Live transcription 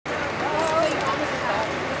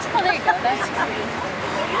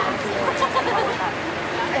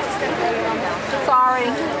Sorry.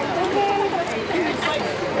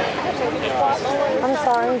 I'm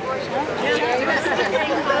sorry.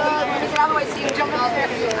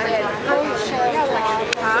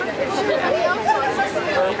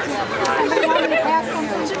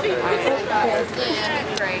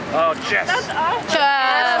 Oh, Jess. That's awesome.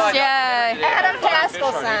 Jess, yay. Adam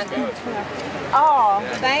Haskell signed it. Oh,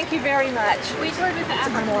 thank you very much. We toured with the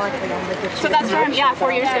So that's from,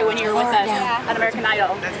 4 years ago when you were with us at American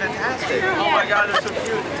Idol. That's fantastic. Oh my God, that's so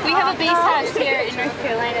cute. We have a base house here in North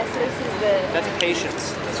Carolina, so this is the... That's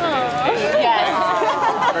Patience. Yes.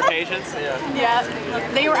 For Patience? Yeah. Yeah.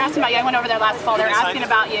 They were asking about you. I went over there last fall. They're asking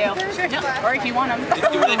about you. Sure. No, or if you want them.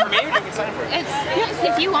 Do they for me or do you can sign for it?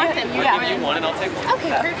 If you want them, you If you want it, I'll take one.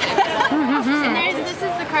 Okay, perfect. And this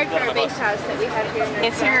is the card for our base house that we have here.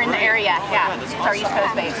 It's here in the area, yeah. It's our East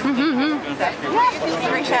Coast base. It's a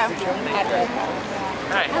great show.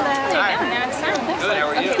 Hi. Hi. Now it's time. Good, how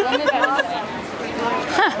are you? Okay, we'll move out.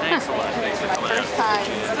 Thanks a lot. Thanks for coming out. First time.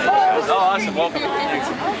 Oh, awesome. Welcome. Thanks.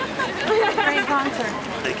 Great concert.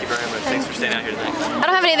 Thank you very much. Thanks for staying out here tonight. I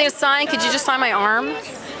don't have anything to sign. Could you just sign my arm?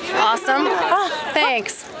 Awesome.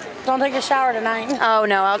 Thanks. Don't take a shower tonight. Oh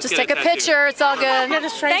no, I'll just take a picture. It's all good.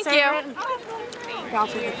 Thank you.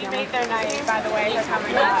 They're nice, by the way. They're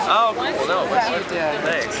coming out. Oh, cool. No,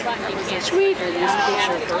 thanks. Sweet. Thank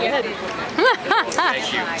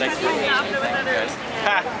you. Thank you. Guys.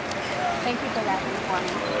 Thank you for that for me.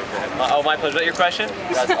 Oh, my pleasure. Is that your question?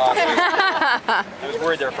 That's awesome. I was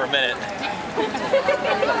worried there for a minute.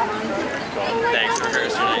 Thanks for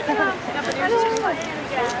rehearsing tonight.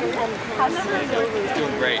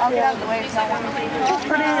 Doing great. I'll get out of the way because I want to be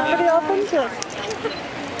pretty authentic.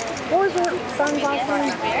 What was your son's last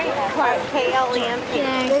name? K-L-E-M-P.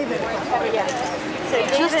 David. So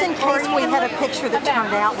just in case we had a picture that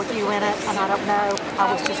turned out with you in it, and I don't know, I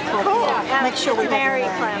was just clicking. Make sure we Mary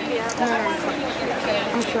Clem. Mary Clem.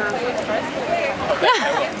 I'm sure.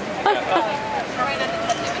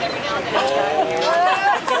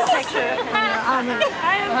 Get a picture.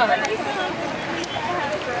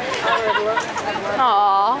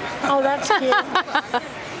 Aww. Oh, that's cute.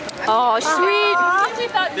 Oh, sweet.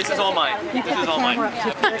 This is all mine. This is all mine.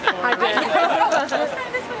 I did.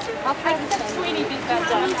 Sweetie beat that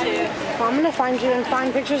down too. Well, I'm going to find you and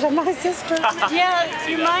find pictures of my sister. Yeah,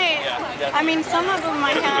 you might. I mean, some of them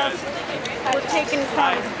might have were taken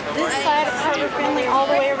from this side of Harbor Friendly all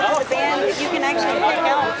the way around the band. You can actually pick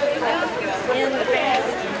out in the band.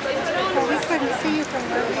 Well, we couldn't see you from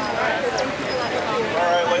where we All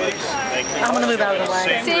right, ladies. Thank you. I'm going to move out of the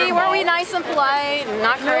way. See, weren't we nice and polite and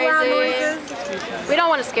not crazy? We don't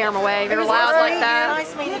want to scare them away. They're loud like that.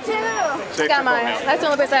 Nice meeting you too. Got my, that's the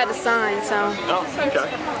only place I had to sign, so Oh, okay.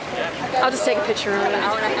 I'll just take a picture of it.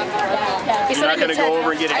 You're not going to go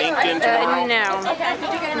over and get it inked in tomorrow? No.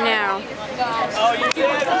 No. Oh, you did?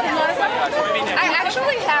 I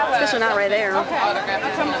actually have Especially not right there.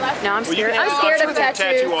 No, I'm scared. I'm scared of Tattoo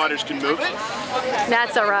tattoos. artists can move it.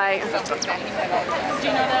 That's all right.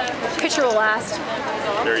 Picture will last.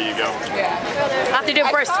 There you go. I have to do it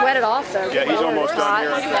before I sweat it off, though. Yeah, he's almost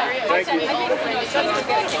done here. Thank you.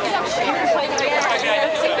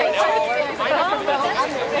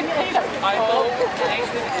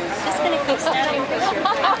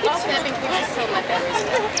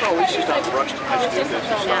 Oh, he's just not rushed. Let's do this.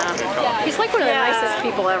 Yeah. He's like one of the nicest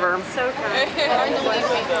people ever. So kind.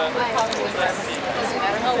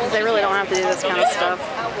 They really don't have to do this kind of stuff.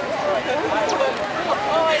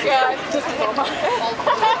 Oh my God.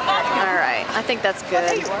 All right. I think that's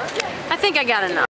good. I think I got enough.